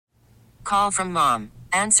Call from mom.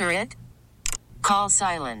 Answer it. Call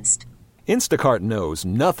silenced. Instacart knows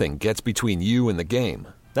nothing gets between you and the game.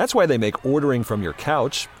 That's why they make ordering from your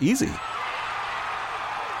couch easy.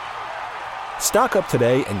 Stock up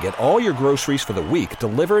today and get all your groceries for the week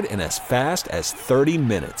delivered in as fast as 30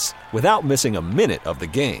 minutes without missing a minute of the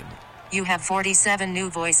game. You have 47 new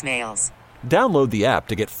voicemails. Download the app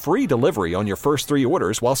to get free delivery on your first 3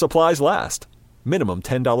 orders while supplies last. Minimum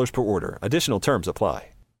 $10 per order. Additional terms apply.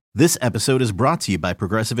 This episode is brought to you by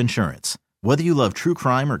Progressive Insurance. Whether you love true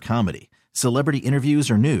crime or comedy, celebrity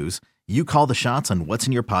interviews or news, you call the shots on what's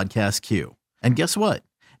in your podcast queue. And guess what?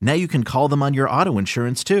 Now you can call them on your auto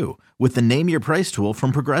insurance too with the Name Your Price tool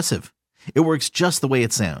from Progressive. It works just the way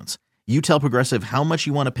it sounds. You tell Progressive how much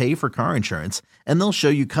you want to pay for car insurance, and they'll show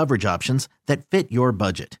you coverage options that fit your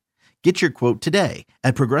budget. Get your quote today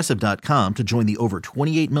at Progressive.com to join the over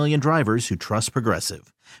 28 million drivers who trust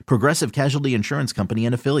Progressive. Progressive Casualty Insurance Company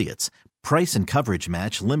and Affiliates. Price and coverage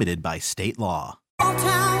match limited by state law.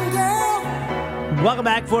 Welcome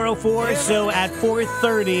back, 404. So at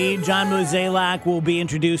 4:30, John Mozeliak will be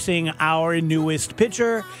introducing our newest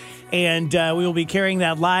pitcher, and we will be carrying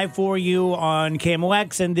that live for you on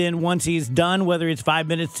KMOX. And then once he's done, whether it's 5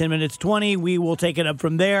 minutes, 10 minutes, 20, we will take it up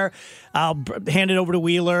from there. I'll hand it over to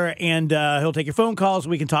Wheeler, and he'll take your phone calls.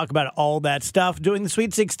 We can talk about all that stuff. Doing the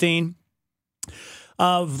Sweet 16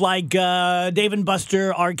 of like Dave and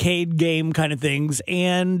Buster arcade game kind of things.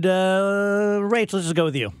 And Rach, let's just go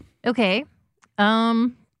with you. Okay.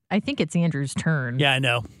 I think it's Andrew's turn. Yeah, I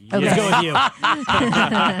know. Okay. Let's go with you.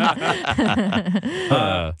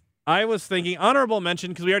 I was thinking honorable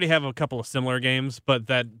mention because we already have a couple of similar games, but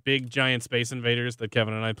that big giant Space Invaders that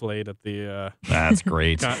Kevin and I played at the that's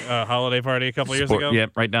great holiday party a couple years ago. Yeah,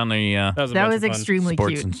 right down the that was extremely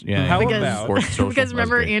cute. Yeah, because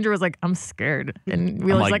remember Andrew was like, "I'm scared," and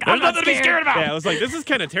we were like, "There's nothing to be scared about." Yeah, I was like, "This is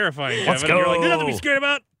kind of terrifying, Kevin." Let's go. And you're like, "There's nothing to be scared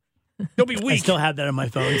about." Don't be weak. I still have that on my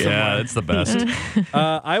phone somewhere. Yeah, it's the best.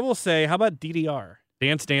 I will say, how about DDR?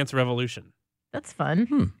 Dance Dance Revolution. That's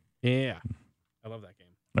fun. Yeah. I love that game.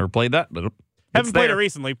 Never played that, but haven't played it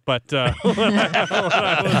recently, but when I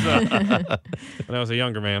was a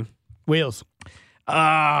younger man. Wheels.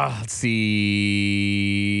 Let's see.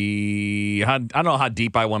 I don't know how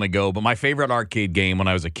deep I want to go, but my favorite arcade game when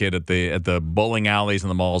I was a kid at the bowling alleys and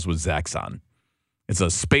the malls was Zaxxon. It's a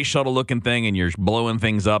space shuttle looking thing, and you're blowing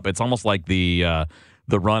things up. It's almost like the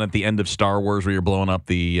run at the end of Star Wars where you're blowing up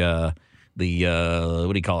the what do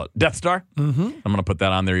you call it? Death Star? Mm-hmm. I'm going to put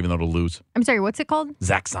that on there even though it'll lose. I'm sorry, what's it called?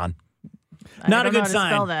 Zaxxon. Not a good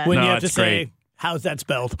sign when you have to say, great. How's that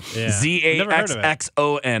spelled? Yeah.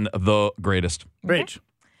 Zaxxon, the greatest. Rich.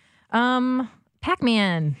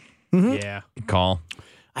 Pac-Man. Mm-hmm. Yeah. Good call.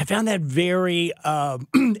 I found that very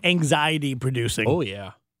anxiety producing. Oh,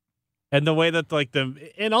 yeah. And the way that, like,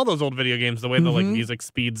 in all those old video games, the way the, like, music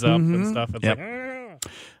speeds up and stuff, it's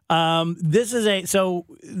this is so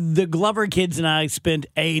the Glover kids and I spent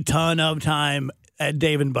a ton of time at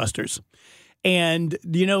Dave & Buster's. And,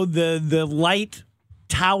 you know, the light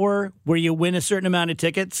tower where you win a certain amount of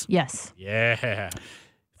tickets? Yes. Yeah.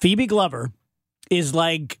 Phoebe Glover is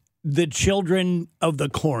like the children of the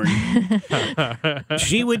corn.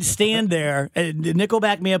 She would stand there, and Nick will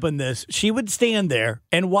back me up on this. She would stand there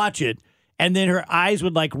and watch it, and then her eyes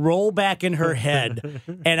would like roll back in her head.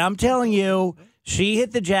 And I'm telling you, she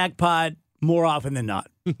hit the jackpot more often than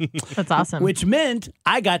not. That's awesome. Which meant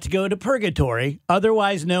I got to go to Purgatory,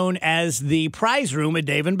 otherwise known as the prize room at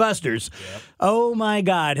Dave & Buster's. Yep. Oh my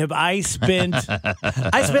God, have I spent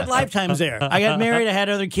lifetimes there. I got married, I had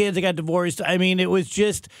other kids, I got divorced. I mean, it was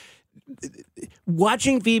just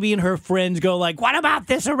watching Phoebe and her friends go like, what about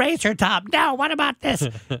this eraser top? No, what about this?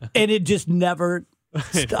 And it just never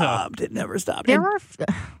stopped. It never stopped.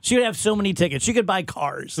 She would have so many tickets. She could buy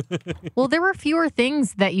cars. Well, there were fewer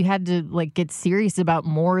things that you had to like get serious about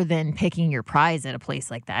more than picking your prize at a place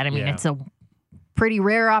like that. I mean, it's a pretty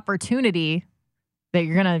rare opportunity that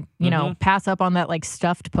you're gonna, you know, pass up on that like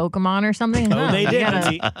stuffed Pokemon or something. Oh, they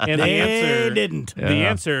didn't. And the answer didn't. The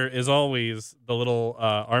answer is always the little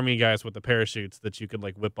army guys with the parachutes that you could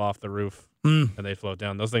like whip off the roof and they float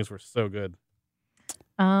down. Those things were so good.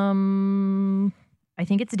 I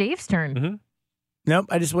think it's Dave's turn. Mm-hmm. Nope,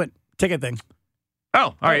 I just went ticket thing. Oh,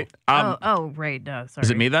 all right. Right. Sorry. Is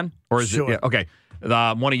it me then? Or is Sure. it? Yeah, okay.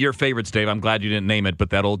 One of your favorites, Dave. I'm glad you didn't name it,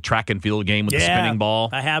 but that old track and field game with the spinning ball.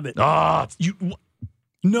 I have it. Oh,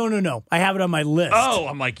 No. I have it on my list. Oh,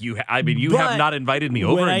 I'm like you. You have not invited me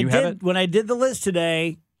over, and you have it. When I did the list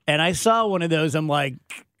today, and I saw one of those, I'm like,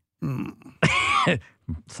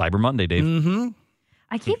 Cyber Monday, Dave. Mm-hmm.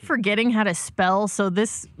 I keep forgetting how to spell, so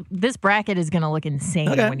this bracket is going to look insane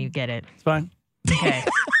when you get it. It's fine. Okay.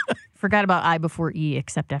 forgot about I before E,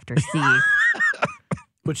 except after C.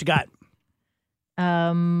 What you got?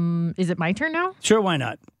 Is it my turn now? Sure, why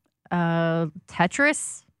not?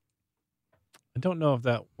 Tetris. I don't know if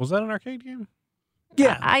that was that an arcade game.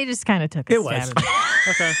 Yeah, I just kind of took a it stab was. at it.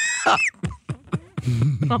 Okay.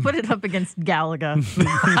 I'll put it up against Galaga.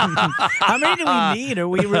 How many do we need? Are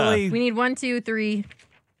we really We need 1, 2, 3.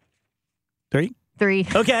 3? 3.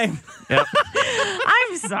 Okay,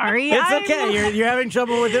 I'm sorry. it's okay. You're having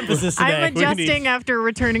trouble with emphasis today. I'm adjusting after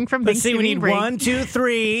returning from Let's see. Thanksgiving We need break. 1, 2,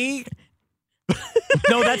 3.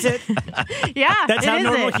 No, that's it. Yeah, That's it how is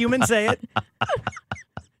normal it. humans say it.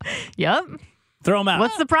 Yep. Throw them out.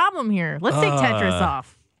 What's the problem here? Let's take Tetris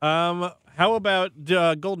off. How about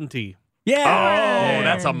Golden Tee? Yeah. Oh,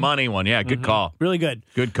 that's a money one. Yeah, good call. Really good.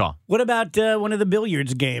 Good call. What about one of the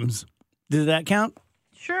billiards games? Does that count?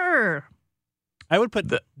 Sure. I would put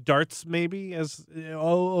the darts maybe as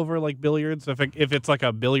over like billiards. If it's like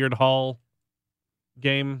a billiard hall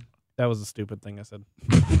game. That was a stupid thing I said.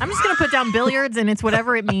 I'm just going to put down billiards, and it's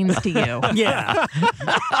whatever it means to you. Yeah.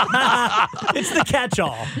 It's the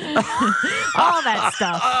catch-all. All that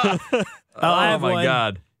stuff. I Oh, have my one.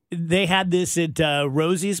 God. They had this at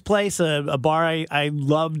Rosie's Place, a bar I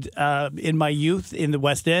loved in my youth in the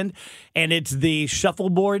West End, and it's the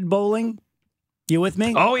shuffleboard bowling. You with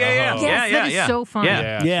me? Oh, yeah. Yes, that is so fun.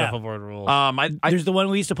 Yeah. Shuffleboard rules. There's the one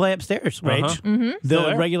we used to play upstairs, Rach. Mm-hmm.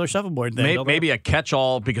 The regular shuffleboard thing. Maybe a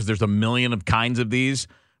catch-all because there's a million of kinds of these,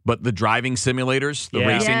 but the driving simulators, the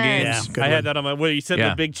racing Yes. games. Yeah, good I one. had that on my. Where you sit in Yeah.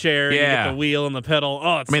 the big chair, and you Yeah. get the wheel and the pedal.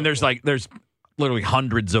 Oh, it's I mean, so cool. there's literally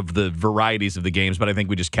hundreds of the varieties of the games, but I think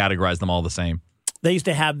we just categorize them all the same. They used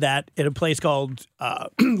to have that at a place called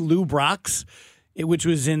Lou Brock's, which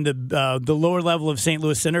was in the lower level of St.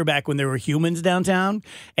 Louis Center back when there were humans downtown.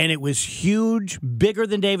 And it was huge, bigger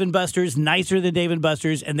than Dave & Buster's, nicer than Dave &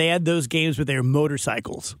 Buster's, and they had those games with their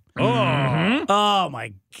motorcycles. Oh,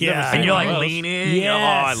 my God. And you're like Close. leaning. Yes.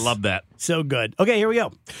 Oh, I love that. So good. Okay, here we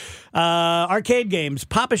go. Arcade games,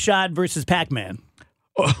 Papa Shot versus Pac-Man.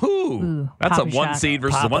 Ooh, that's Papa a one Shot. seed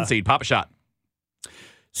versus a Papa. one seed. Papa Shot.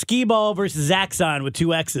 Skee Ball versus Zaxxon with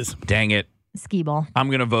 2 X's. Dang it. Skee ball. I'm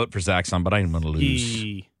going to vote for Zaxxon, but I'm going to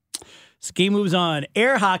lose. Ski moves on.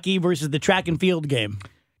 Air hockey versus the track and field game.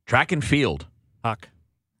 Track and field. Huck.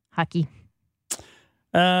 Hockey.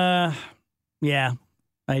 Yeah,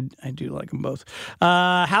 I do like them both.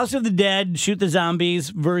 House of the Dead, Shoot the Zombies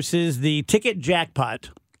versus the Ticket Jackpot.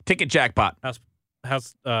 Ticket jackpot.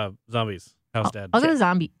 House zombies. House dead. I'll go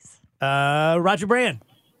zombies. Roger Brand.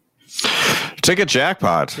 Ticket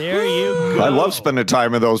jackpot. There you go. I love spending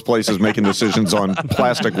time in those places making decisions on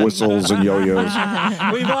plastic whistles and yo-yos.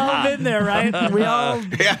 We've all been there, right? We all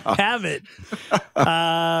have it.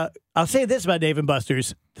 I'll say this about Dave &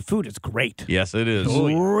 Buster's. The food is great. Yes, it is.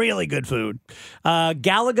 Really good food.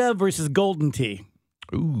 Galaga versus Golden Tee.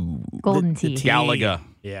 Ooh. Golden The tea. Galaga.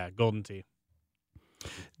 Yeah, Golden Tee.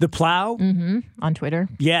 The Plow. On Twitter.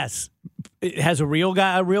 Yes, it has a real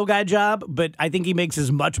guy job, but I think he makes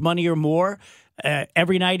as much money or more.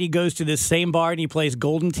 Every night he goes to this same bar and he plays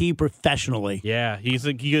Golden Tee professionally. Yeah, he's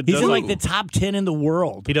He's does in like the top 10 in the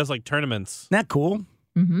world. he does like tournaments. Isn't that cool?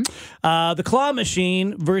 The claw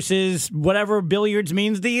machine versus whatever billiards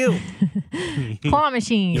means to you. Claw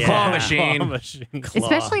machine. Yeah. Claw machine.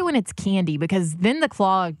 Especially when it's candy, because then the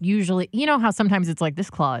claw usually, you know how sometimes it's like, this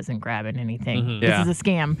claw isn't grabbing anything. This Yeah. is a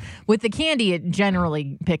scam. With the candy, it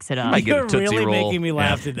generally picks it up. I get a You're Tootsie really Roll. making me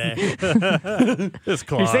laugh today. This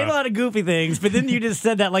claw. You're saying a lot of goofy things, but then you just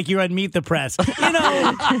said that like you're on Meet the Press. You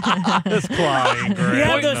know, This claw ain't you great.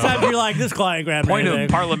 have those times you're like, this claw ain't grabbing Point of anything.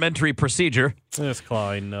 parliamentary procedure. This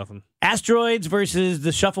claw ain't nothing. Asteroids versus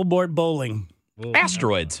the shuffleboard bowling.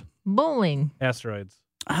 Asteroids. Bowling. Asteroids.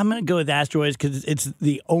 I'm going to go with Asteroids because it's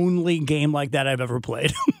the only game like that I've ever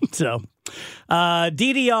played. So,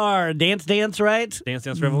 DDR, Dance Dance, right? Dance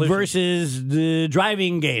Dance Revolution. Versus the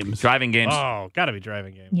driving games. Driving games. Oh, gotta be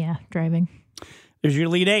driving game. Yeah, driving. There's your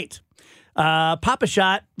lead 8. Papa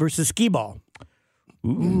Shot versus Skee Ball.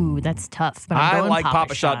 Ooh, that's tough. But I'm I going like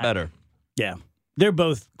Papa Shot better. Yeah, they're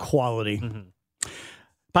both quality.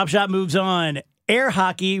 Papa Shot moves on. Air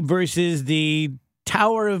hockey versus the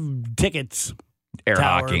Tower of Tickets. Air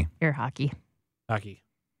Tower. hockey. Air hockey. Hockey.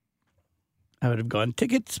 I would have gone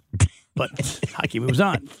tickets, but hockey moves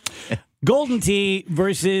on. Golden Tee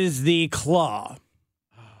versus the Claw.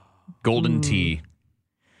 Golden Tee.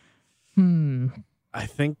 I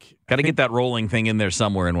think. Got to get that rolling thing in there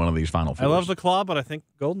somewhere in one of these final fours. I love the claw, but I think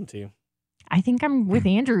Golden Tee. I think I'm with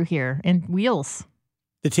Andrew here. And wheels.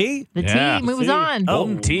 The T? The Yeah. T moves T. on.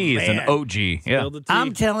 Golden Tee is an man. OG. Yeah. Build the Tee.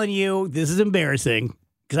 I'm telling you, this is embarrassing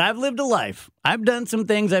because I've lived a life. I've done some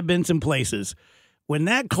things. I've been some places. when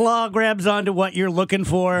that claw grabs onto what you're looking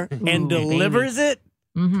for and delivers it,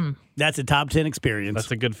 that's a top 10 experience.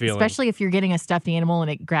 That's a good feeling. Especially if you're getting a stuffed animal and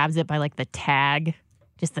it grabs it by like the tag,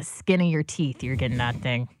 just the skin of your teeth, you're getting that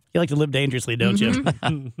thing. You like to live dangerously, don't you?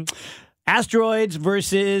 Asteroids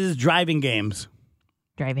versus driving games.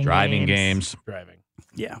 Driving games. Driving.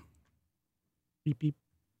 Yeah. Beep, beep.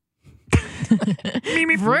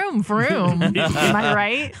 Vroom, vroom. Am I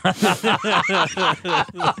right?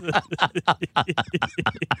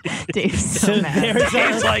 Dave's so mad.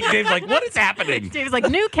 Dave's like, what is happening? Dave's like,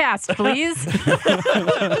 new cast, please. This is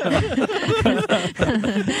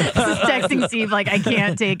texting Steve like, I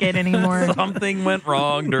can't take it anymore. Something went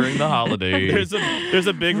wrong during the holiday. There's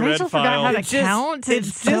a big Rachel red file. forgot how to count.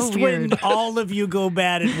 It's so just weird. when all of you go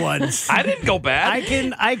bad at once. I didn't go bad.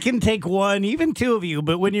 I can take one, even two of you,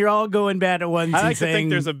 but when you're all going bad at once, I like and to think saying,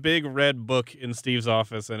 there's a big red book in Steve's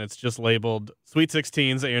office, and it's just labeled "Sweet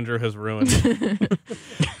 16s Andrew has ruined."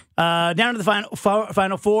 down to the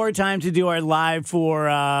final four. Time to do our live for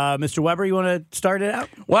Mr. Weber. You want to start it out?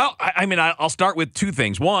 Well, I'll start with two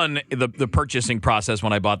things. One, the purchasing process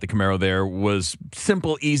when I bought the Camaro there was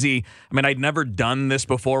simple, easy. I mean, I'd never done this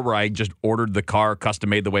before where I just ordered the car custom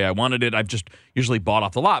made the way I wanted it. I've just usually bought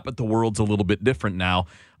off the lot, but the world's a little bit different now.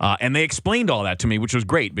 And they explained all that to me, which was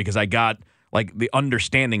great because I got like the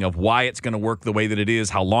understanding of why it's going to work the way that it is,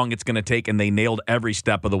 how long it's going to take, and they nailed every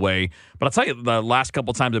step of the way. But I'll tell you, the last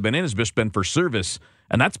couple times I've been in has just been for service,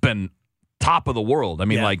 and that's been top of the world. I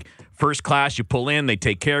mean, like first class, you pull in, they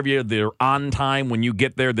take care of you. They're on time when you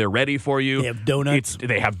get there. They're ready for you. They have donuts.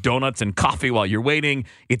 They have donuts and coffee while you're waiting.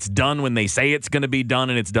 It's done when they say it's going to be done,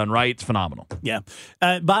 and it's done right. It's phenomenal. Yeah.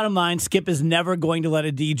 Bottom line, Skip is never going to let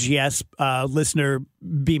a DGS listener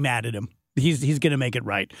be mad at him. He's going to make it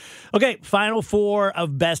right. Okay, final four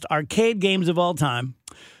of best arcade games of all time.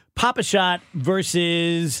 Pop-A-Shot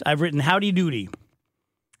versus, I've written Howdy Doody.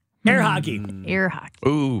 Air hockey. Air hockey.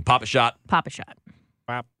 Ooh, Pop-A-Shot. Pop-A-Shot.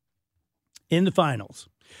 In the finals.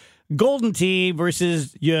 Golden Tee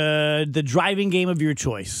versus the driving game of your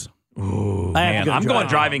choice. Ooh, I'm going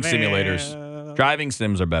driving simulators. Driving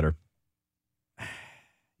sims are better.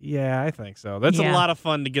 Yeah, I think so. That's a lot of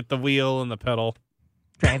fun to get the wheel and the pedal.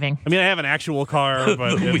 Driving. I mean, I have an actual car,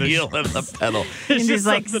 but the wheel and the pedal. And just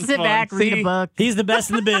like sit fun. back, read a book. He's the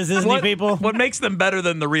best in the biz, isn't he, people? What makes them better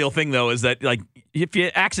than the real thing, though, is that like if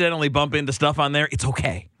you accidentally bump into stuff on there, it's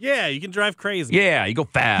okay. Yeah, you can drive crazy. Yeah, you go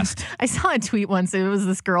fast. I saw a tweet once. It was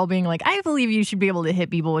this girl being like, I believe you should be able to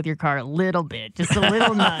hit people with your car a little bit. Just a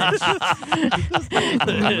little nudge.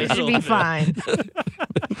 It should be fine.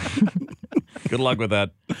 Good luck with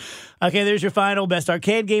that. Okay, there's your final best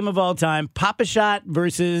arcade game of all time. Pop-A-Shot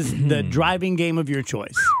versus the driving game of your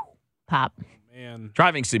choice. Pop. Man,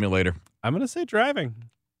 Driving simulator. I'm going to say driving.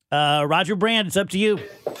 Roger Brand, it's up to you.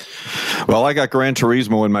 Well, I got Gran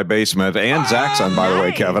Turismo in my basement and Zaxxon, by the way,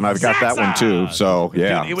 nice. Kevin. I've got that one too. So,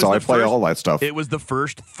 yeah. Dude, So I play all that stuff. It was the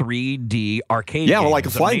first 3D arcade Yeah, game. well, like It a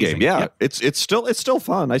was flying amazing. game. Yeah, Yep. it's still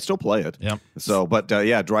fun. I still play it. Yep. So, but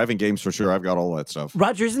yeah, driving games for sure. I've got all that stuff.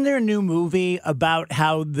 Roger, isn't there a new movie about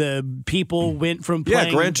how the people went from playing...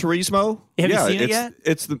 Yeah, Gran Turismo. Have you yeah, seen it yet?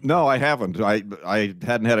 No, I haven't. I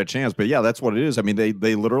hadn't had a chance, but yeah, that's what it is. I mean,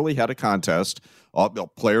 they literally had a contest.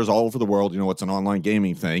 Players all over the world. You know, it's an online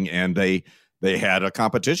gaming thing, and they had a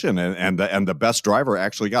competition, and the best driver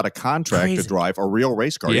actually got a contract Crazy. to drive a real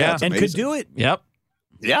race car. Yeah. It's and amazing. could do it. Yep.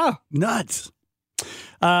 Yeah. Nuts.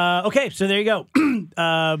 Okay, so there you go.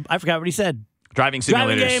 I forgot what he said. Driving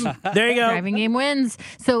Driving simulators. game. There you go. Driving game wins.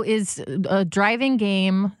 So is a driving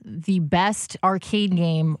game the best arcade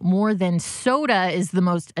game more than soda is the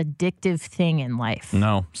most addictive thing in life?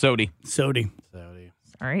 No. Sody. Sody.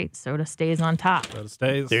 All right, soda stays on top. That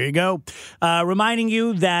stays. There you go. Reminding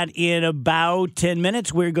you that in about 10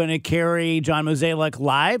 minutes, we're going to carry John Mozeliak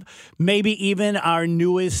live. Maybe even our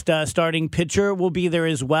newest starting pitcher will be there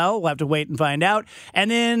as well. We'll have to wait and find out.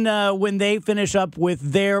 And then when they finish up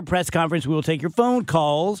with their press conference, we will take your phone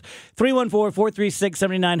calls.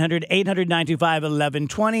 314-436-7900,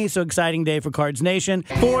 800-925-1120. So exciting day for Cards Nation.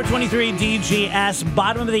 423 DGS,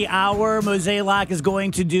 bottom of the hour. Mozeliak is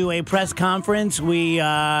going to do a press conference. We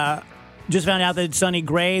just found out that Sonny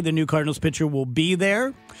Gray, the new Cardinals pitcher, will be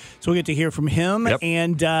there. So we'll get to hear from him. Yep.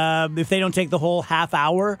 And if they don't take the whole half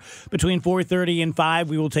hour between 4:30 and 5,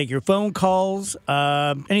 we will take your phone calls.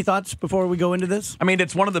 Any thoughts before we go into this? I mean,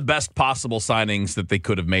 it's one of the best possible signings that they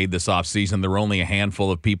could have made this offseason. There were only a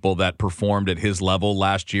handful of people that performed at his level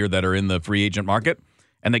last year that are in the free agent market,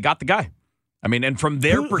 and they got the guy. I mean, and from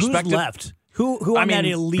their perspective... Who's left? Who on that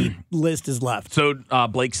elite list is left? So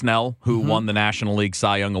Blake Snell, who won the National League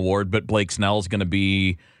Cy Young Award, but Blake Snell is going to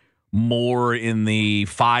be more in the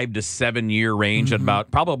 5 to 7 year range at about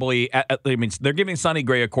probably, they're giving Sonny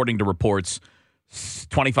Gray, according to reports,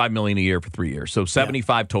 $25 million a year for 3 years. So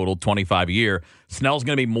 75 total, 25 a year. Snell's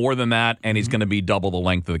going to be more than that, and he's going to be double the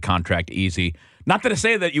length of the contract easy. Not to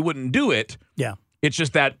say that you wouldn't do it. Yeah. It's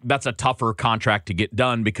just that's a tougher contract to get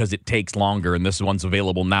done because it takes longer, and this one's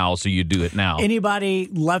available now, so you do it now. Anybody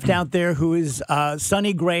left out there who is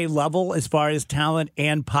Sonny Gray level as far as talent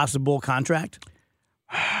and possible contract?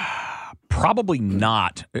 Probably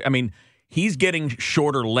not. I mean, he's getting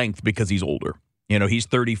shorter length because he's older. He's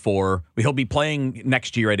 34. He'll be playing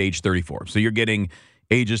next year at age 34. So you're getting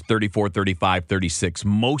ages 34, 35, 36.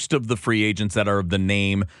 Most of the free agents that are of the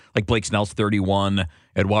name, like Blake Snell's 31,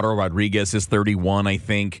 Eduardo Rodriguez is 31, I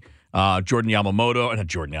think. Jordan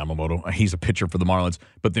Yamamoto, he's a pitcher for the Marlins.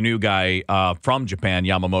 But the new guy from Japan,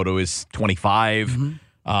 Yamamoto, is 25.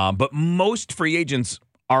 But most free agents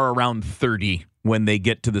are around 30 when they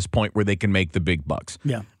get to this point where they can make the big bucks.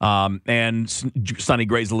 Yeah. And Sonny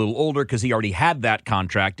Gray's a little older because he already had that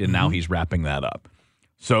contract, and now he's wrapping that up.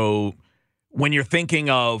 So when you're thinking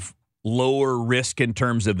of lower risk in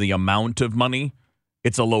terms of the amount of money,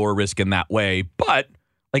 it's a lower risk in that way. But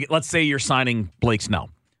like, let's say you're signing Blake Snell,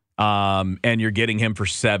 and you're getting him for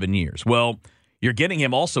 7 years. Well, you're getting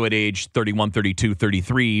him also at age 31, 32,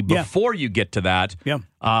 33 before you get to that. Yeah.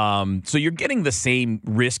 So you're getting the same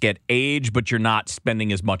risk at age, but you're not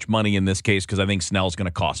spending as much money in this case because I think Snell's going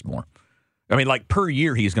to cost more. I mean, like per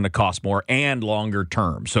year, he's going to cost more and longer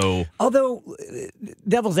term. So, although,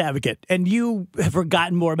 devil's advocate, and you have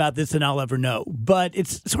forgotten more about this than I'll ever know, but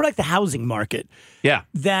it's sort of like the housing market. Yeah.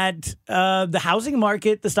 That the housing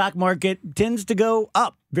market, the stock market tends to go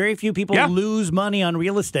up. Very few people lose money on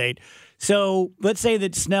real estate. So let's say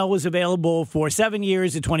that Snell was available for 7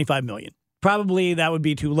 years at $25 million. Probably that would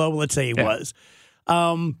be too low. Let's say he was.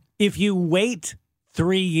 If you wait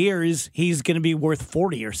 3 years, he's going to be worth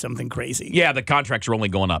 40 or something crazy. Yeah, the contracts are only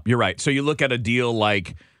going up. You're right. So you look at a deal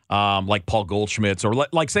like Paul Goldschmidt's, or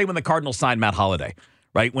like say when the Cardinals signed Matt Holliday,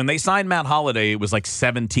 right? When they signed Matt Holliday, it was like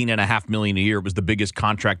 $17.5 million a year. It was the biggest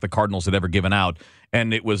contract the Cardinals had ever given out,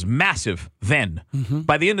 and it was massive then.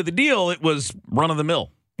 By the end of the deal, it was run of the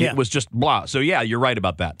mill. It was just blah. So yeah, you're right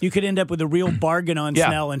about that. You could end up with a real bargain on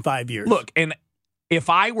Snell in 5 years. Look, and if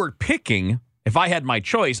I were picking, if I had my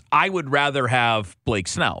choice, I would rather have Blake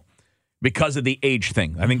Snell because of the age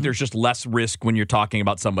thing. I think there's just less risk when you're talking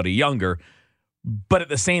about somebody younger. But at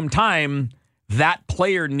the same time, that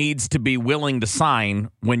player needs to be willing to sign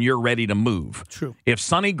when you're ready to move. True. If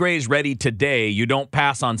Sonny Gray's ready today, you don't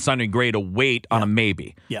pass on Sonny Gray to wait on a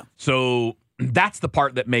maybe. Yeah. So that's the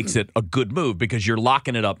part that makes it a good move because you're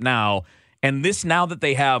locking it up now. And this, now that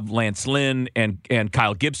they have Lance Lynn and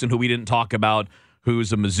Kyle Gibson, who we didn't talk about,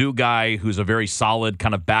 who's a Mizzou guy, who's a very solid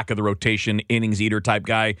kind of back of the rotation, innings eater type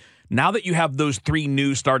guy. Now that you have those three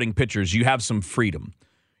new starting pitchers, you have some freedom.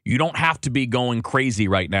 You don't have to be going crazy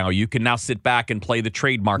right now. You can now sit back and play the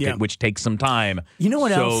trade market, which takes some time. You know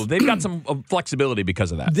what else? So they've got some flexibility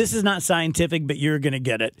because of that. This is not scientific, but you're going to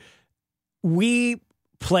get it. We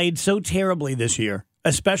played so terribly this year,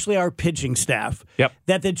 especially our pitching staff,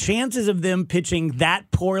 that the chances of them pitching that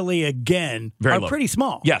poorly again are pretty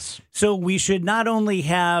small. Yes. So we should not only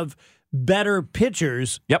have better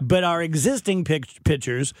pitchers, but our existing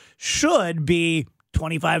pitchers should be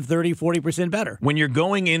 25, 30, 40% better. When you're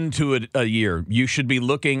going into a year, you should be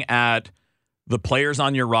looking at the players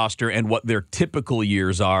on your roster and what their typical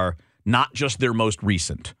years are, not just their most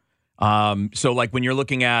recent. So like when you're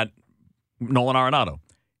looking at Nolan Arenado,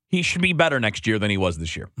 he should be better next year than he was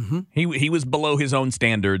this year. He was below his own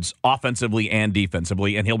standards offensively and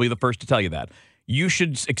defensively, and he'll be the first to tell you that. You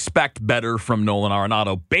should expect better from Nolan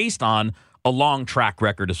Arenado based on a long track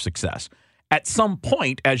record of success. At some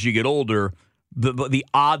point, as you get older, the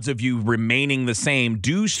odds of you remaining the same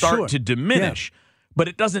do start to diminish, but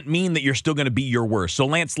it doesn't mean that you're still going to be your worst. So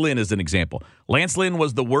Lance Lynn is an example. Lance Lynn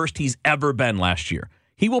was the worst he's ever been last year.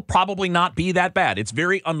 He will probably not be that bad. It's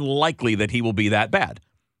very unlikely that he will be that bad.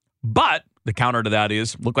 But the counter to that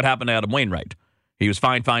is, look what happened to Adam Wainwright. He was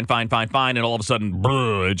fine, and all of a sudden,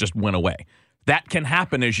 it just went away. That can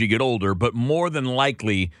happen as you get older, but more than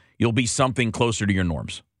likely, you'll be something closer to your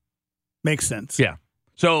norms. Makes sense. Yeah.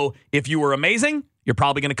 So if you were amazing, you're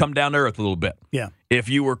probably going to come down to earth a little bit. Yeah. If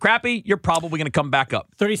you were crappy, you're probably going to come back up.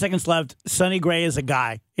 30 seconds left. Sonny Gray is a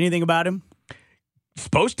guy. Anything about him?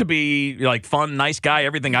 Supposed to be like fun, nice guy.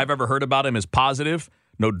 Everything I've ever heard about him is positive.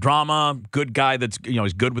 No drama, good guy that's,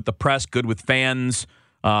 he's good with the press, good with fans.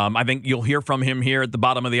 I think you'll hear from him here at the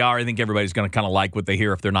bottom of the hour. I think everybody's going to kind of like what they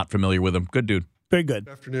hear if they're not familiar with him. Good dude. Very good.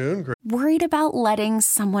 Afternoon. Worried about letting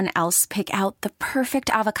someone else pick out the perfect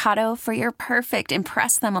avocado for your perfect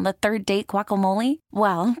impress them on the third date guacamole?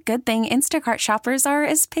 Well, good thing Instacart shoppers are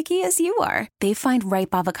as picky as you are. They find ripe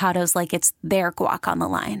avocados like it's their guac on the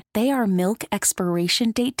line. They are milk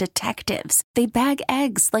expiration date detectives. They bag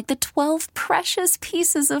eggs like the 12 precious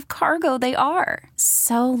pieces of cargo they are.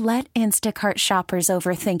 So let Instacart shoppers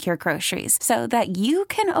overthink your groceries so that you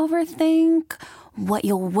can overthink what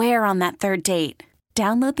you'll wear on that third date.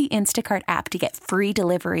 Download the Instacart app to get free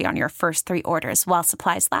delivery on your first 3 orders while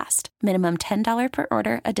supplies last. Minimum $10 per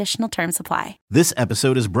order. Additional terms apply. This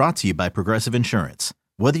episode is brought to you by Progressive Insurance.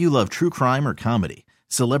 Whether you love true crime or comedy,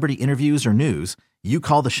 celebrity interviews or news, you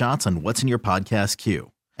call the shots on what's in your podcast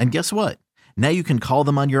queue. And guess what? Now you can call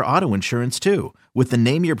them on your auto insurance too with the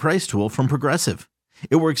Name Your Price tool from Progressive.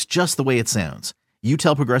 It works just the way it sounds. You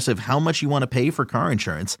tell Progressive how much you want to pay for car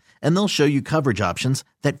insurance, and they'll show you coverage options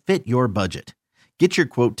that fit your budget. Get your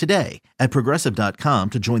quote today at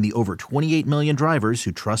Progressive.com to join the over 28 million drivers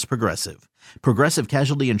who trust Progressive. Progressive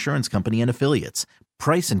Casualty Insurance Company and Affiliates.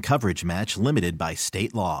 Price and coverage match limited by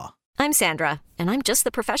state law. I'm Sandra, and I'm just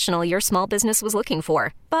the professional your small business was looking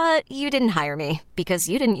for. But you didn't hire me because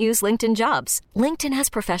you didn't use LinkedIn Jobs. LinkedIn has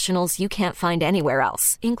professionals you can't find anywhere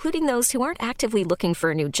else, including those who aren't actively looking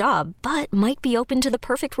for a new job, but might be open to the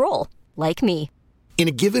perfect role, like me. In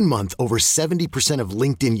a given month, over 70% of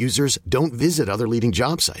LinkedIn users don't visit other leading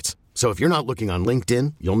job sites. So if you're not looking on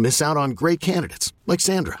LinkedIn, you'll miss out on great candidates like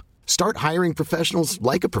Sandra. Start hiring professionals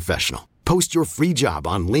like a professional. Post your free job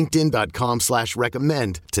on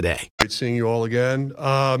linkedin.com/recommend today. Great seeing you all again.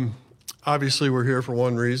 Obviously, we're here for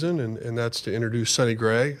one reason, and that's to introduce Sonny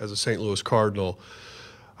Gray as a St. Louis Cardinal.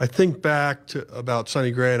 I think back to about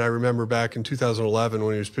Sonny Gray, and I remember back in 2011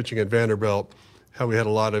 when he was pitching at Vanderbilt, how we had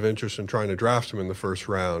a lot of interest in trying to draft him in the first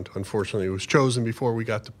round. Unfortunately, he was chosen before we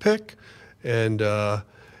got to pick and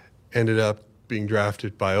ended up being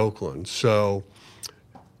drafted by Oakland. So,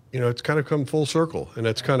 it's kind of come full circle, and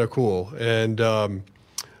that's kind of cool. And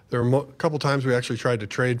there were a couple times we actually tried to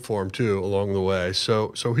trade for him, too, along the way.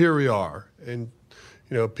 So here we are. And,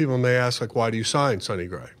 people may ask, why do you sign Sonny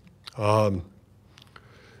Gray?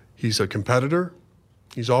 He's a competitor.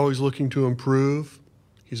 He's always looking to improve.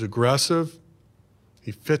 He's aggressive.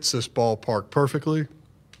 He fits this ballpark perfectly,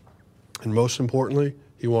 and most importantly,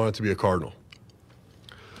 he wanted to be a Cardinal.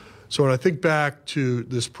 So when I think back to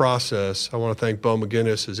this process, I want to thank Bo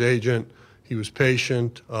McGinnis, his agent. He was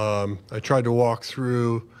patient. I tried to walk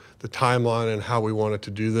through the timeline and how we wanted to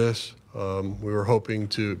do this. We were hoping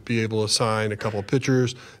to be able to sign a couple of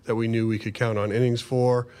pitchers that we knew we could count on innings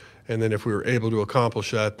for, and then if we were able to accomplish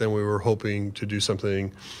that, then we were hoping to do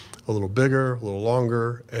something a little bigger, a little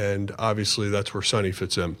longer, and obviously that's where Sonny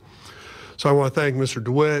fits in. So I want to thank Mr.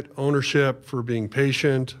 DeWitt, ownership, for being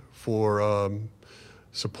patient, for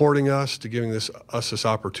supporting us, to giving us this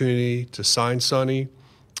opportunity to sign Sonny.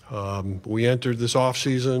 We entered this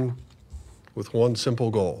offseason with one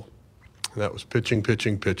simple goal, and that was pitching.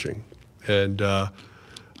 And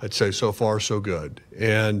I'd say so far so good.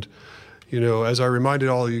 And, as I reminded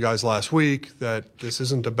all of you guys last week, that this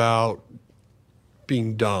isn't about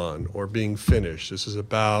being done or being finished. This is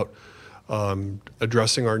about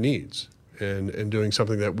addressing our needs and doing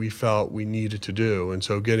something that we felt we needed to do. And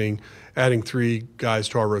so adding 3 guys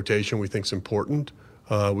to our rotation we think is important.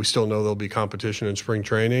 We still know there'll be competition in spring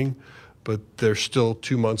training, but there's still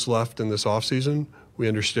 2 months left in this offseason. We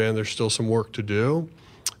understand there's still some work to do.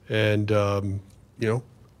 And,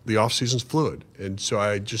 the offseason's fluid. And so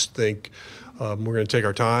I just think we're going to take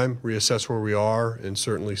our time, reassess where we are, and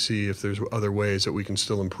certainly see if there's other ways that we can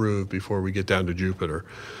still improve before we get down to Jupiter.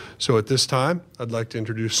 So at this time, I'd like to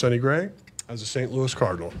introduce Sonny Gray as a St. Louis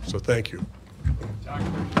Cardinal. So thank you. Doc, you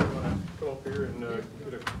want to come up here and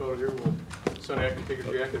get a photo here? Sonny, I can take a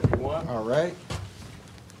jacket if you want. All right.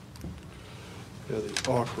 Yeah, the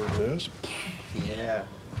awkwardness. Yeah.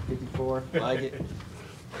 54. Like it.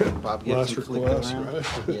 Bob gets Last you flipped request, around. right?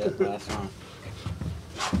 Yeah, last one.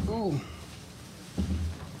 Ooh.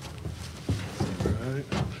 All right.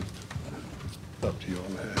 Up to you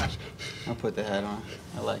on the hat. I'll put the hat on.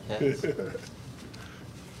 I like hats.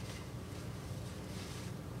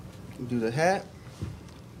 Do the hat.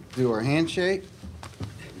 Do our handshake.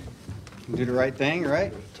 Do the right thing,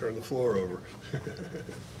 right? Turn the floor over.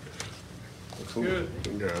 Looks good.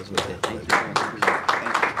 Congrats, man. Okay, thank you. Thank you.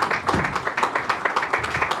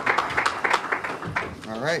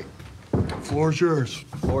 All right. Floor's yours.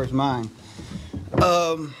 Floor's mine.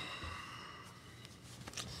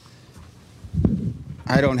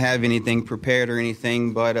 I don't have anything prepared or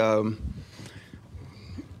anything, but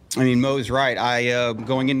Mo's right.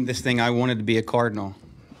 Going into this thing, I wanted to be a Cardinal.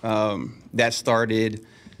 That started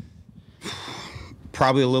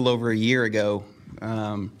probably a little over a year ago.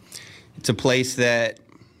 It's a place that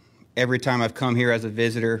every time I've come here as a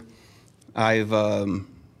visitor, I've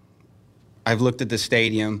looked at the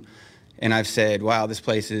stadium and I've said, "Wow, this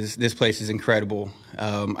place is incredible."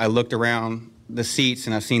 I looked around the seats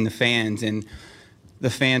and I've seen the fans, and the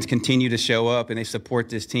fans continue to show up and they support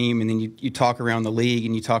this team. And then you talk around the league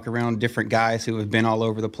and you talk around different guys who have been all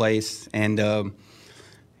over the place, and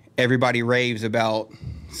everybody raves about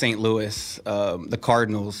St. Louis, the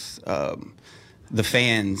Cardinals, the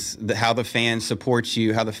fans, how the fans support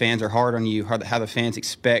you, how the fans are hard on you, how the fans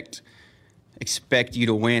expect you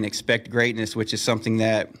to win, expect greatness, which is something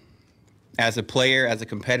that, as a player, as a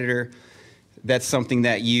competitor, that's something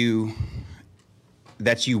that you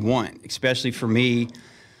want. Especially for me,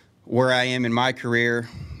 where I am in my career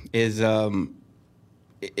is I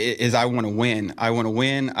want to win. I want to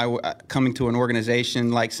win. Coming to an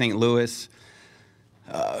organization like St. Louis,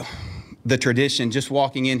 the tradition, just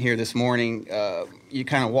walking in here this morning, you're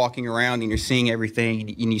kind of walking around and you're seeing everything,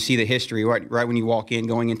 and you see the history right when you walk in,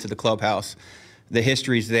 going into the clubhouse. The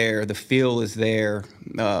history's there, the feel is there.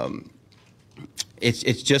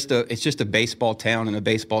 It's just a baseball town and a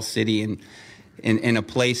baseball city, and in a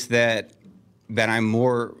place that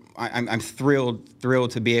I'm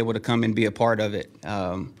thrilled to be able to come and be a part of it.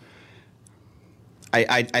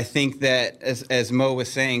 I think that as Mo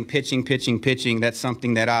was saying, pitching. Pitching is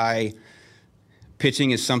something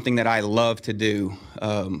that I love to do.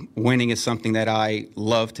 Winning is something that I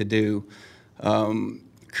love to do.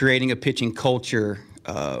 Creating a pitching culture,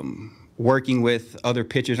 working with other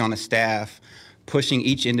pitchers on a staff, pushing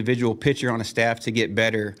each individual pitcher on a staff to get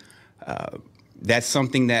better. That's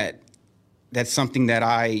something that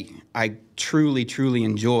I truly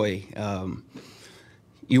enjoy.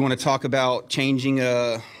 You want to talk about changing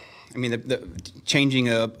changing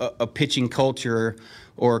a pitching culture,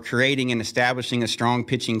 or creating and establishing a strong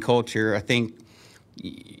pitching culture. I think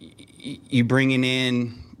you bring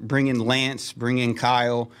in Lance, bring in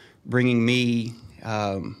Kyle, bringing me.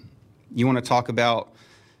 You want to talk about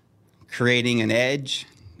creating an edge,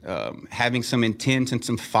 having some intent and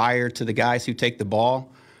some fire to the guys who take the ball.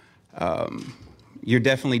 You're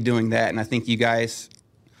definitely doing that, and I think you guys,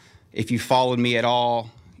 if you followed me at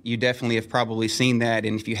all, you definitely have probably seen that,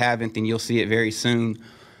 and if you haven't, then you'll see it very soon.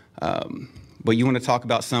 But you want to talk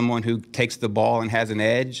about someone who takes the ball and has an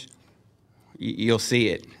edge, you'll see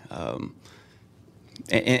it.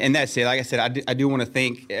 And that's it. Like I said, I do want to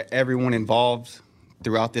thank everyone involved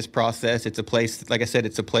throughout this process. It's a place, like I said,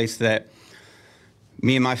 it's a place that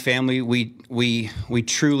me and my family, we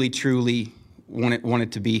truly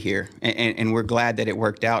wanted to be here, and we're glad that it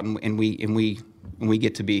worked out, and we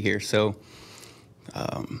get to be here. So,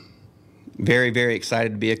 very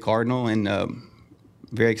excited to be a Cardinal, and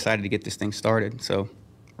very excited to get this thing started. So,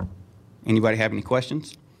 anybody have any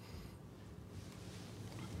questions?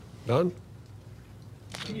 None?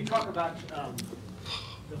 Can you talk about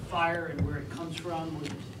the fire and where it comes from? Was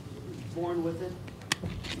it born with it?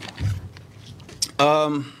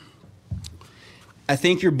 I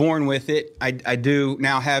think you're born with it. I do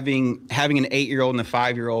now, having an 8-year-old and a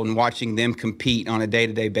 5-year-old and watching them compete on a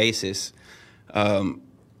day-to-day basis.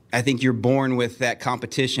 I think you're born with that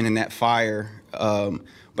competition and that fire.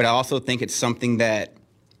 But I also think it's something that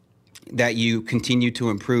you continue to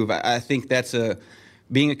improve. I think that's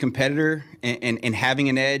being a competitor and having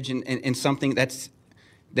an edge and something that's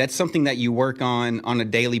something that you work on a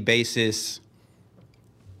daily basis.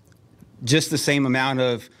 Just the same amount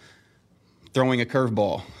of throwing a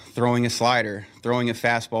curveball, throwing a slider, throwing a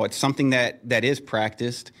fastball. It's something that is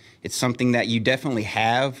practiced. It's something that you definitely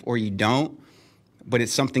have or you don't. But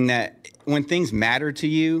it's something that when things matter to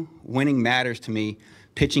you, winning matters to me,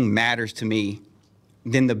 pitching matters to me,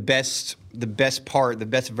 then the best part, the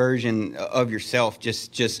best version of yourself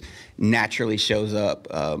just naturally shows up.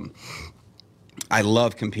 I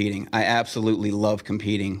love competing. I absolutely love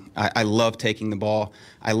competing. I love taking the ball.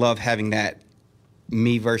 I love having that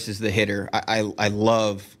me versus the hitter. I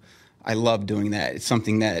love doing that. It's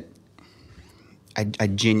something that I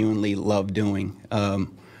genuinely love doing.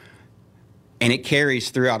 And it carries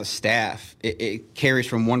throughout a staff. It carries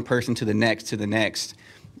from one person to the next.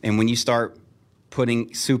 And when you start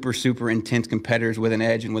putting super intense competitors with an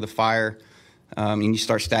edge and with a fire, and you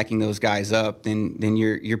start stacking those guys up, then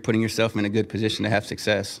you're putting yourself in a good position to have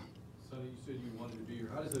success. Sonny, you said you wanted to be here.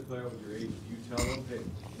 How does it play out with your agent? Do you tell them, hey,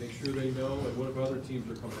 make sure they know? And what if other teams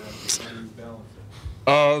are coming after you? How do you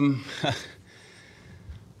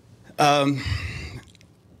balance it?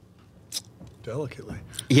 Delicately.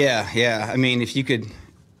 Yeah. I mean, if you could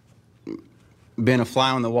been a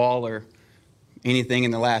fly on the wall or anything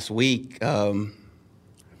in the last week.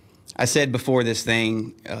 I said before this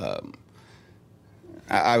thing,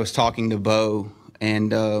 I was talking to Bo,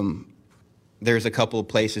 and there's a couple of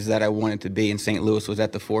places that I wanted to be, and St. Louis was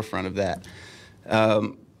at the forefront of that.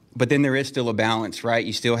 But then there is still a balance, right?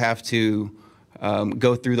 You still have to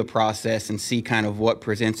go through the process and see kind of what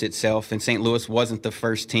presents itself. And St. Louis wasn't the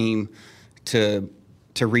first team to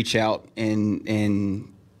reach out and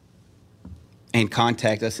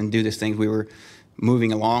contact us and do this thing. We were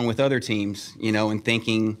moving along with other teams, and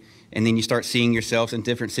thinking, and then you start seeing yourselves in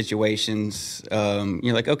different situations.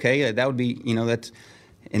 You're like, okay, that would be, that's,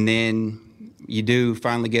 and then you do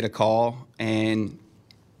finally get a call and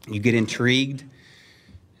you get intrigued.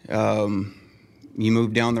 You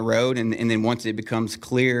move down the road, and then once it becomes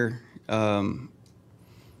clear,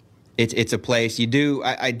 it's a place you do.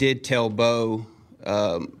 I did tell Bo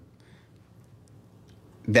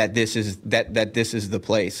that this is the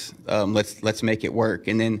place. Let's make it work.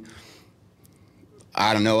 And then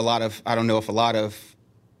I don't know if a lot of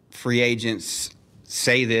free agents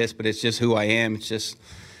say this, but it's just who I am. It's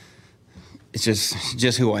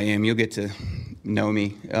just who I am. You'll get to know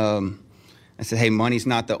me. I said, hey, money's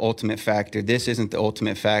not the ultimate factor. This isn't the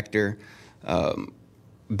ultimate factor.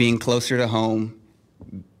 Being closer to home,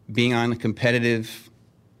 being on a competitive,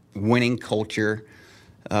 winning culture,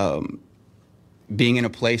 being in a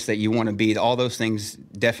place that you want to be, all those things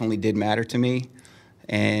definitely did matter to me.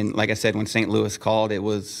 And like I said, when St. Louis called,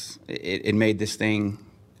 it made this thing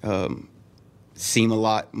seem a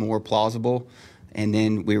lot more plausible. And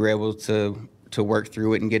then we were able to work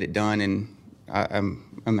through it and get it done. And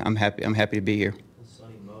I'm happy. I'm happy to be here.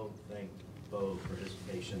 Sonny Mo thanked Bo for his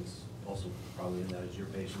patience. Also, probably in that is your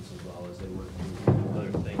patience as well as they work through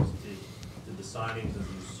other things. Did the signings, as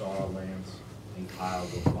you saw Lance and Kyle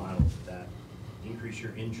go final, did that increase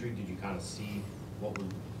your intrigue? Did you kind of see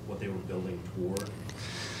what they were building toward?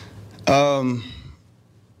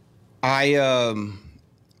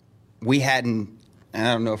 We hadn't, and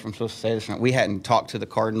I don't know if I'm supposed to say this or not, we hadn't talked to the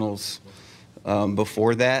Cardinals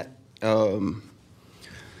before that.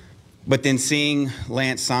 But then seeing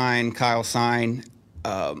Lance sign, Kyle sign,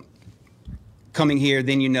 coming here,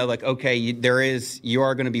 then like, okay, you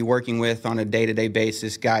are going to be working with on a day-to-day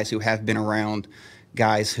basis guys who have been around,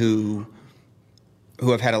 guys who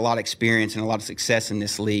have had a lot of experience and a lot of success in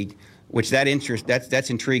this league, which that's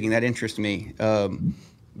intriguing. That interests me.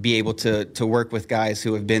 Be able to work with guys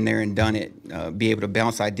who have been there and done it, be able to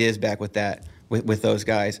bounce ideas back with those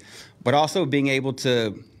guys, but also being able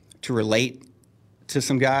to relate to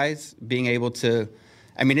some guys, being able to,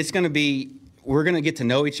 we're going to get to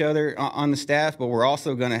know each other on the staff, but we're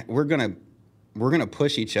also going to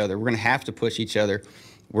push each other. We're going to have to push each other.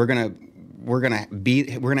 We're going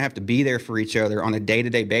to have to be there for each other on a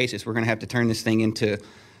day-to-day basis. We're going to have to turn this thing into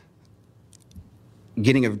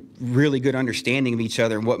getting a really good understanding of each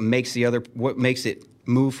other and what makes it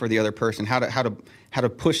move for the other person, how to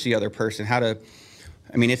push the other person,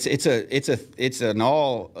 it's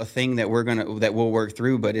a thing that we'll work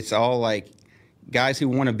through, but it's all like guys who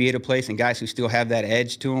want to be at a place and guys who still have that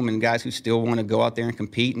edge to them and guys who still want to go out there and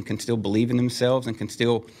compete and can still believe in themselves and can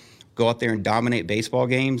still go out there and dominate baseball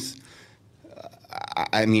games.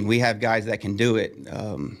 We have guys that can do it.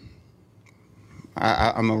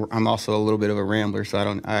 I'm also a little bit of a rambler,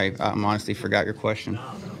 so I honestly forgot your question.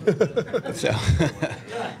 So.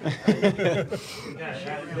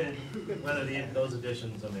 Whether those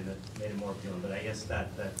additions, that made it more appealing. But I guess that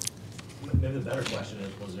maybe the better question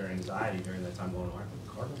is, was there anxiety during that time going, are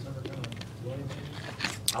the Cardinals ever going to do anything?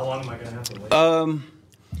 How long am I going to have to wait?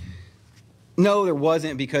 No, there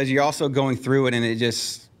wasn't, because you're also going through it, and it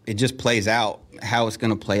just plays out how it's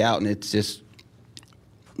going to play out, and it's just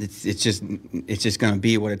going to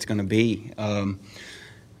be what it's going to be.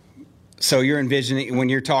 So you're envisioning, when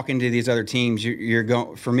you're talking to these other teams, you're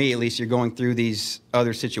going, for me at least, you're going through these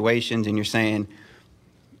other situations and you're saying,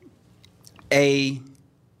 A,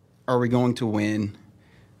 are we going to win?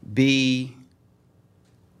 B,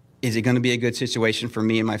 is it going to be a good situation for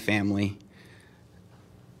me and my family?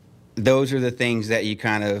 Those are the things that you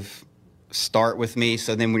kind of start with me.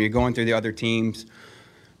 So then when you're going through the other teams,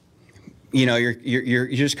 you're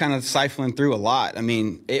just kind of siphoning through a lot.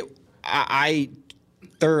 I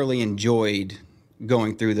thoroughly enjoyed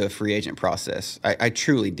going through the free agent process. I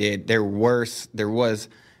truly did. There was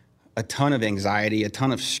a ton of anxiety, a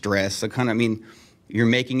ton of stress, you're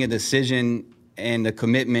making a decision and a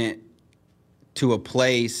commitment to a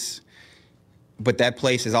place, but that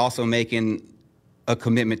place is also making a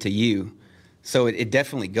commitment to you. So it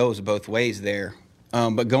definitely goes both ways there.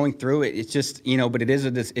 But going through it, it's just, but it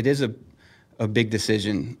is a big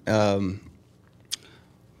decision.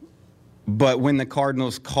 But when the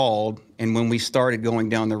Cardinals called and when we started going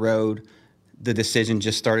down the road, the decision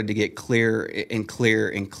just started to get clearer and clearer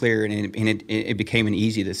and clearer, and it became an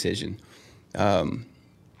easy decision. And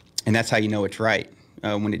that's how you know it's right,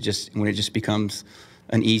 when it just becomes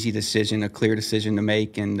an easy decision, a clear decision to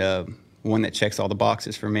make, and one that checks all the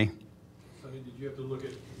boxes for me. Sonny, did you have to look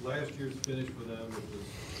at last year's finish for them, which was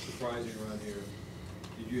surprising around here?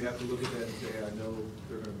 Did you have to look at that and say, I know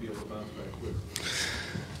they're going to be able to bounce back quick?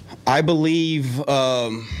 I believe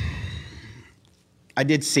I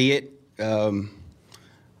did see it,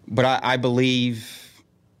 but I believe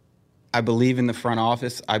in the front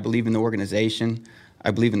office. I believe in the organization.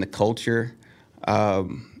 I believe in the culture. I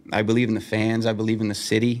believe in the fans. I believe in the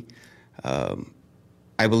city. I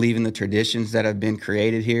believe in the traditions that have been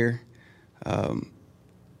created here.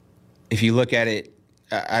 If you look at it,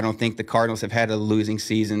 I don't think the Cardinals have had a losing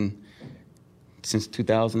season since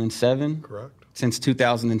 2007. Correct. Since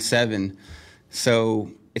 2007. So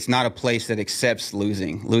it's not a place that accepts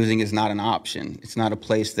losing. Losing is not an option. It's not a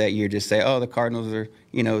place that you just say, oh, the Cardinals are,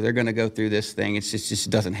 they're going to go through this thing. It just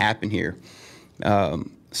doesn't happen here.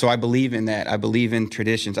 So I believe in that. I believe in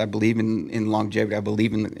traditions. I believe in longevity. I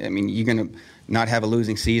believe you're going to not have a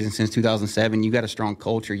losing season since 2007. You got a strong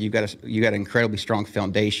culture. You got an incredibly strong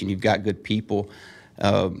foundation. You've got good people.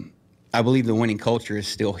 I believe the winning culture is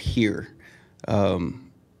still here.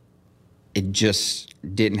 It just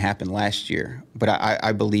didn't happen last year, but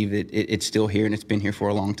I believe it's still here, and it's been here for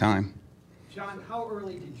a long time. John, how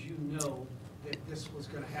early did you know that this was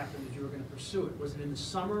going to happen, that you were going to pursue it? Was it in the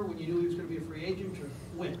summer when you knew he was going to be a free agent, or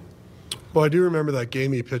when? Well, I do remember that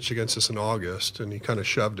game he pitched against us in August, and he kind of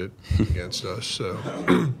shoved it against us. So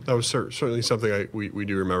that was certainly something we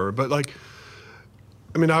do remember. But,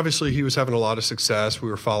 obviously he was having a lot of success. We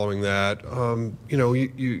were following that.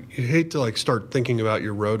 You hate to start thinking about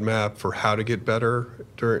your roadmap for how to get better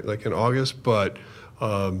during in August, but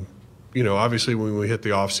obviously when we hit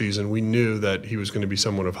the off season, we knew that he was going to be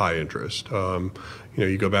someone of high interest.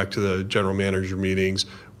 You go back to the general manager meetings.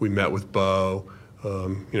 We met with Bo.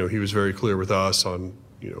 He was very clear with us on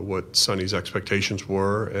what Sonny's expectations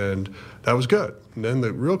were, and that was good. And then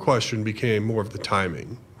the real question became more of the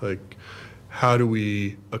timing, how do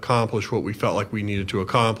we accomplish what we felt like we needed to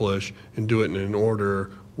accomplish and do it in an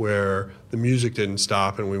order where the music didn't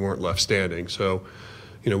stop and we weren't left standing. So,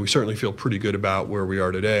 we certainly feel pretty good about where we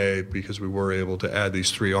are today because we were able to add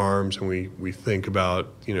these three arms, and we think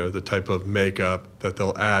about, the type of makeup that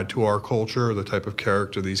they'll add to our culture, the type of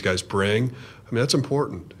character these guys bring. That's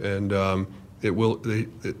important, and it will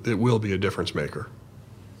be a difference maker.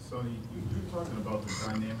 Sonny, you're talking about the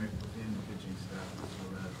dynamic within the pitching staff, so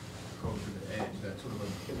that culture, the edge, that sort of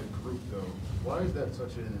in a group, though. Why is that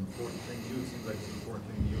such an important thing to you? It seems like it's an important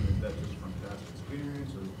thing to you, and is that just from past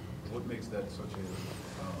experience, or what makes that such a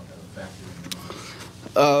factor in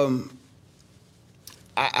your mind?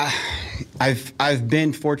 I've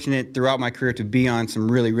been fortunate throughout my career to be on some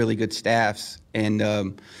really, really good staffs, and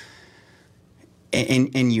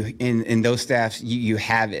those staffs, you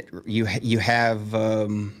have it. You have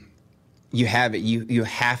it. You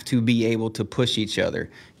have to be able to push each other.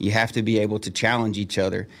 You have to be able to challenge each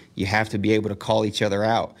other. You have to be able to call each other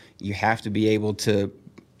out. You have to be able to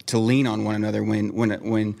lean on one another when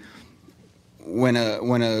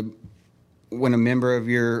a member of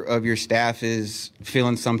your staff is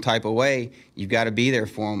feeling some type of way. You've got to be there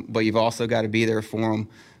for them, but you've also got to be there for them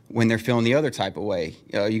when they're feeling the other type of way.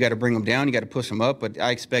 You got to bring them down, you got to push them up, but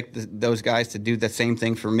I expect those guys to do the same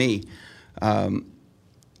thing for me.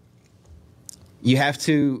 You have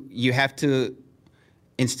to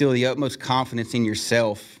instill the utmost confidence in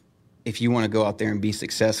yourself if you want to go out there and be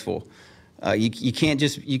successful. You can't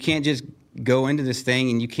just go into this thing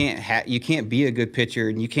and you can't be a good pitcher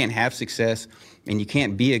and you can't have success and you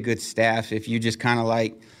can't be a good staff if you just kind of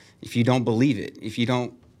if you don't believe it. If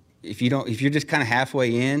you're just kind of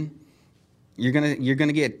halfway in, you're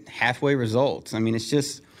gonna get halfway results.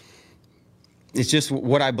 It's just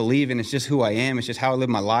what I believe in. It's just who I am. It's just how I live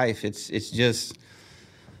my life. It's just,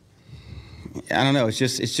 I don't know. It's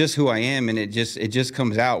just who I am, and it just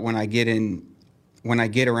comes out when I get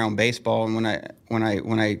around baseball, and when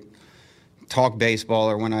I talk baseball,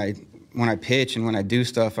 or when I pitch and when I do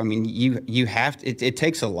stuff. You have to. It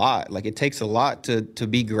takes a lot. It takes a lot to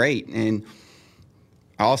be great, and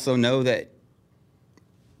I also know that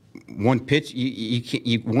one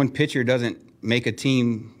pitcher doesn't make a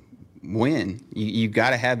team win. You got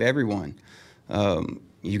to have everyone.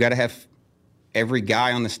 You got to have every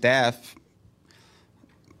guy on the staff,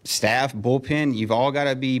 bullpen. You've all got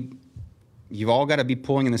to be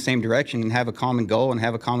pulling in the same direction and have a common goal and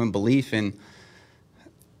have a common belief. And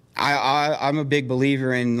I'm a big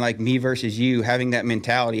believer in like me versus you, having that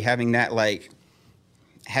mentality, having that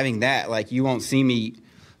you won't see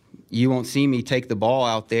me take the ball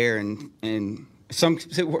out there and some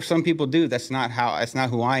people do. That's not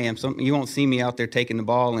who I am. You won't see me out there taking the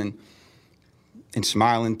ball and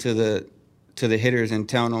smiling to the hitters and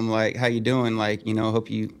telling them like, how you doing? Like,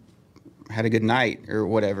 hope you had a good night or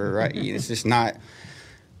whatever, right? It's just not.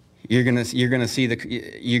 You're gonna see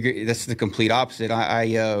that's the complete opposite.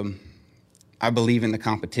 I believe in the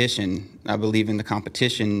competition. I believe in the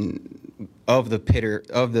competition of the hitter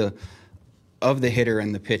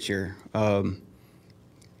and the pitcher, and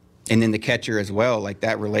then the catcher as well. Like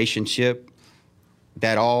that relationship,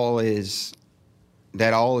 that all is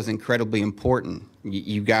incredibly important.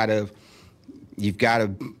 You've got to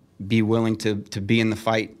be willing to be in the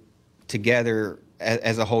fight together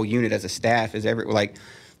as a whole unit, as a staff,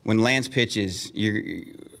 when Lance pitches,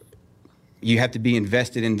 you have to be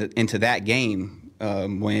invested into that game.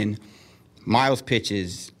 When Miles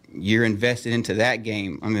pitches, you're invested into that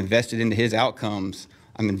game. I'm invested into his outcomes.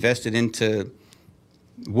 I'm invested into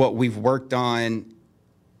what we've worked on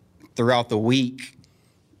throughout the week,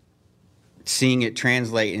 seeing it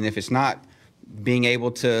translate. And if it's not, being able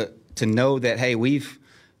to know that, hey, we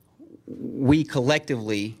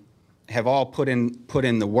collectively have all put in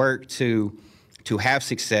the work to have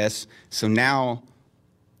success. So now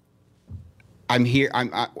I'm here.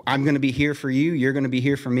 I'm going to be here for you. You're going to be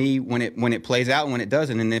here for me when it plays out and when it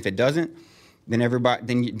doesn't. And if it doesn't,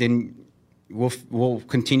 then we'll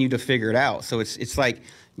continue to figure it out. So it's like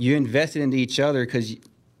you invested into each other because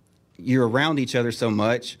you're around each other so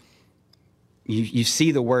much. You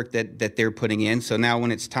see the work that they're putting in. So now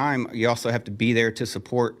when it's time, you also have to be there to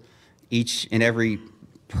support each and every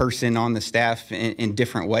person on the staff in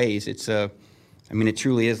different ways. It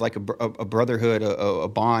truly is like a brotherhood, a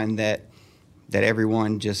bond that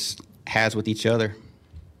everyone just has with each other.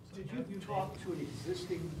 Did you talk to an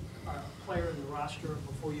existing player in the roster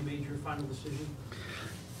before you made your final decision?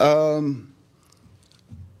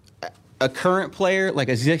 A current player, like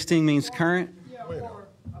existing means current? Yeah, or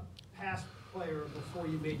a past player before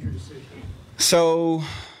you made your decision. So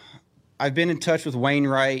I've been in touch with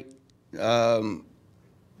Wainwright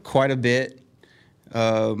quite a bit.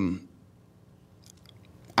 I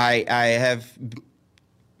have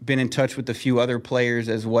been in touch with a few other players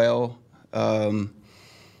as well. And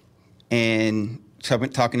so I've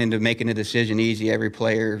been talking into making a decision easy. Every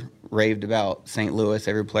player raved about St. Louis,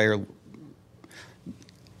 every player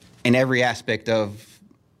in every aspect of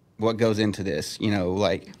what goes into this,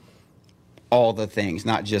 like all the things,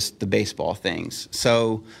 not just the baseball things.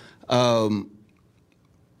 So I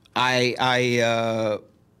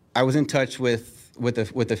was in touch with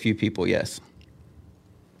a few people, yes.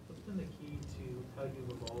 What's been the key to how you've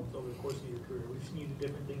evolved over the course of your career? We've seen you do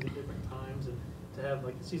different things at different times, and to have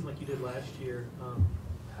like a season like you did last year,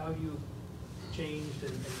 how you changed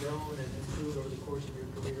and grown and improved over the course of your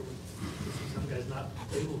career when you see some guys not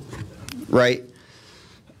able to do that. Right.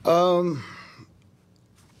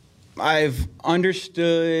 I've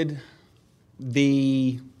understood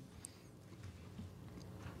the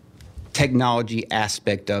technology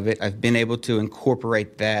aspect of it. I've been able to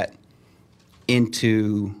incorporate that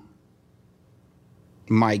into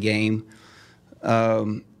my game.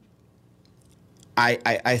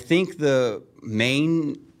 I think the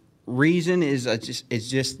main reason is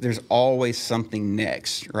just there's always something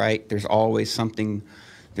next, right? There's always something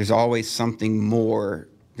more.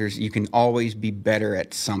 You can always be better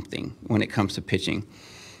at something when it comes to pitching.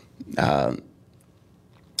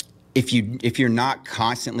 If you're not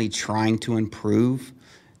constantly trying to improve,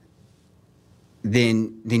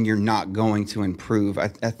 then you're not going to improve.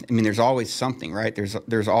 I mean, there's always something, right?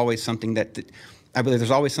 There's always something that I believe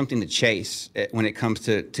there's always something to chase when it comes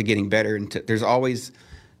to getting better, and there's always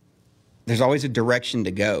a direction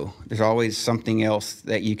to go. There's always something else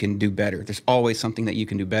that you can do better. There's always something that you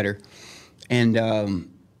can do better, and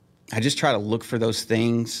I just try to look for those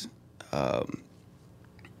things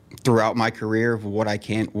throughout my career of what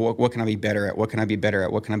can I be better at? What can I be better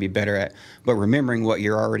at? What can I be better at? But remembering what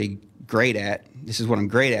you're already great at. This is what I'm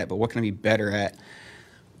great at, but what can I be better at?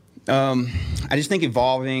 I just think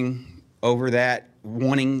evolving over that,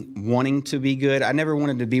 wanting to be good. I never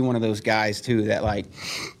wanted to be one of those guys too that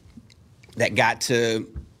got to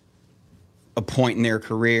a point in their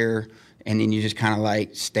career and then you just kind of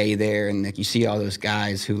like stay there, and like you see all those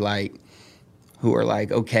guys who are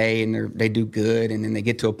like okay and they do good, and then they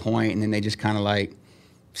get to a point and then they just kind of like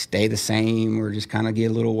stay the same or just kind of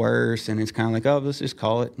get a little worse, and it's kind of like, oh, let's just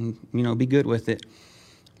call it and be good with it.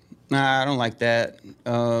 Nah, I don't like that.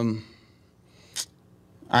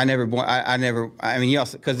 I mean,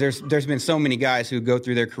 yes, because there's been so many guys who go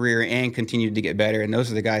through their career and continue to get better, and those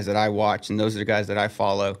are the guys that I watch, and those are the guys that I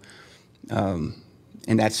follow, and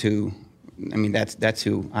that's who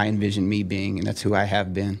I envision me being, and that's who I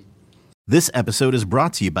have been. This episode is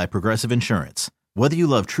brought to you by Progressive Insurance. Whether you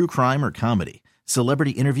love true crime or comedy,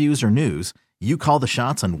 celebrity interviews or news, you call the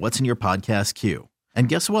shots on what's in your podcast queue. And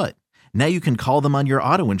guess what? Now you can call them on your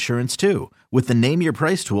auto insurance too with the Name Your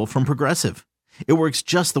Price tool from Progressive. It works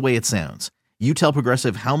just the way it sounds. You tell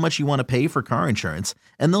Progressive how much you want to pay for car insurance,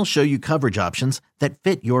 and they'll show you coverage options that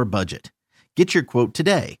fit your budget. Get your quote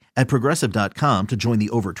today at Progressive.com to join the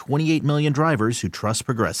over 28 million drivers who trust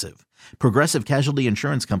Progressive. Progressive Casualty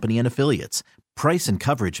Insurance Company and Affiliates. Price and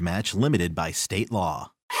coverage match limited by state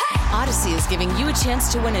law. Odyssey is giving you a chance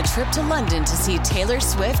to win a trip to London to see Taylor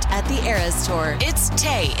Swift at the Eras Tour. It's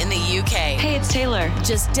Tay in the UK. Hey, it's Taylor.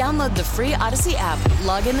 Just download the free Odyssey app,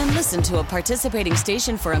 log in and listen to a participating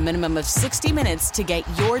station for a minimum of 60 minutes to get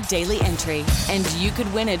your daily entry. And you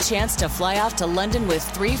could win a chance to fly off to London with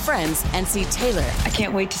 3 friends and see Taylor. I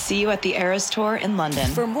can't wait to see you at the Eras Tour in London.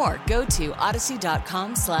 For more, go to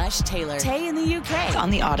odyssey.com/Taylor. Tay in the UK. It's on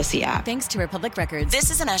the Odyssey app. Thanks to Republic Records. This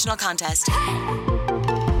is a national contest.